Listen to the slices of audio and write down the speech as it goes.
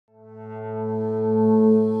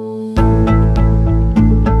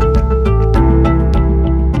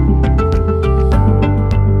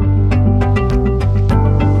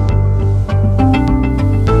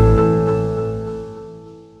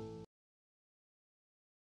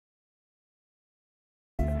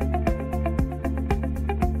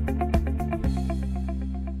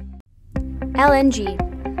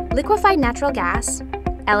LNG, liquefied natural gas,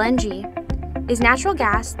 LNG, is natural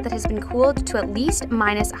gas that has been cooled to at least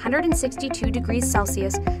minus 162 degrees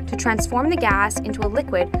Celsius to transform the gas into a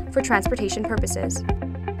liquid for transportation purposes.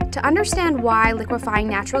 To understand why liquefying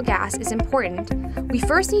natural gas is important, we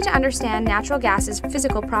first need to understand natural gas's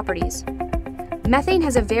physical properties. Methane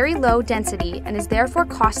has a very low density and is therefore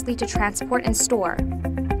costly to transport and store.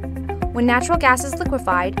 When natural gas is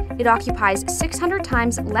liquefied, it occupies 600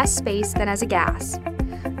 times less space than as a gas.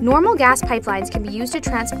 Normal gas pipelines can be used to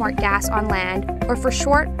transport gas on land or for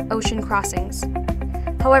short ocean crossings.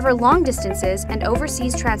 However, long distances and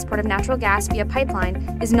overseas transport of natural gas via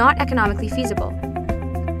pipeline is not economically feasible.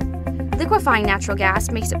 Liquefying natural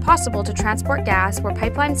gas makes it possible to transport gas where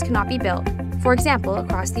pipelines cannot be built, for example,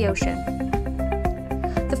 across the ocean.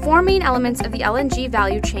 The four main elements of the LNG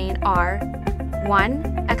value chain are 1.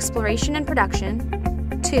 Exploration and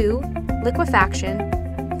production, 2.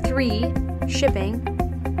 Liquefaction, 3.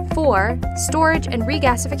 Shipping, 4. Storage and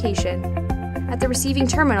regasification. At the receiving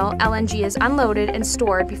terminal, LNG is unloaded and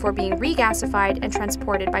stored before being regasified and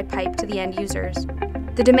transported by pipe to the end users.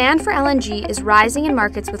 The demand for LNG is rising in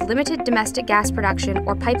markets with limited domestic gas production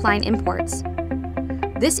or pipeline imports.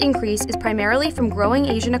 This increase is primarily from growing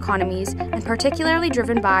Asian economies and particularly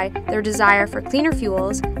driven by their desire for cleaner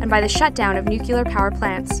fuels and by the shutdown of nuclear power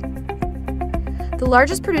plants. The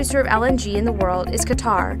largest producer of LNG in the world is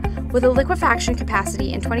Qatar, with a liquefaction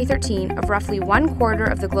capacity in 2013 of roughly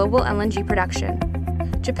 1/4 of the global LNG production.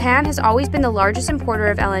 Japan has always been the largest importer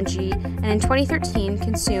of LNG and in 2013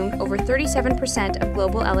 consumed over 37% of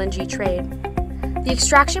global LNG trade. The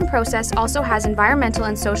extraction process also has environmental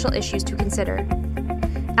and social issues to consider.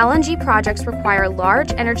 LNG projects require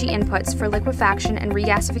large energy inputs for liquefaction and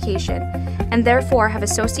regasification, and therefore have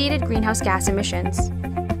associated greenhouse gas emissions.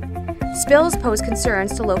 Spills pose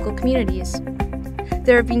concerns to local communities.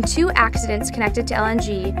 There have been 2 accidents connected to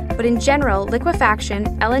LNG, but in general, liquefaction,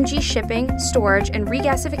 LNG shipping, storage, and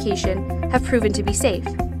regasification have proven to be safe.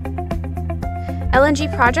 LNG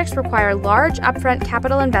projects require large upfront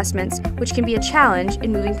capital investments, which can be a challenge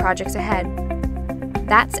in moving projects ahead.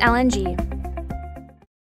 That's LNG.